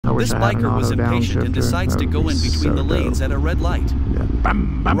This biker was impatient and decides to go in between the lanes at a red light,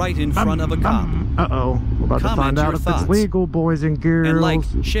 right in front of a cop. Uh-oh. We're about to find out if it's legal, boys and girls. And like,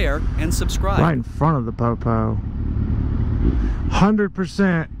 share, and subscribe. Right in front of the popo.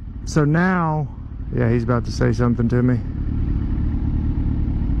 100%. So now, yeah, he's about to say something to me.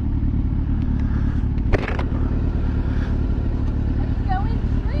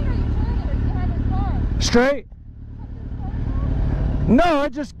 Straight? No, I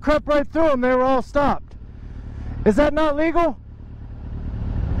just crept right through them. They were all stopped. Is that not legal?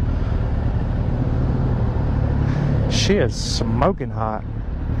 She is smoking hot.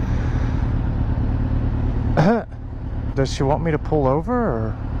 Does she want me to pull over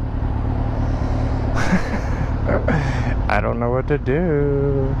or? I don't know what to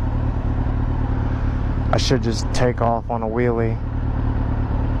do. I should just take off on a wheelie.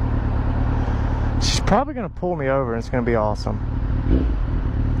 She's probably going to pull me over and it's going to be awesome.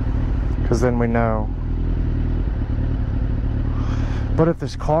 Because then we know. But if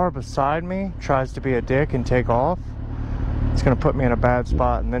this car beside me tries to be a dick and take off, it's going to put me in a bad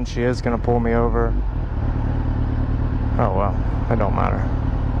spot and then she is going to pull me over. Oh well, it don't matter.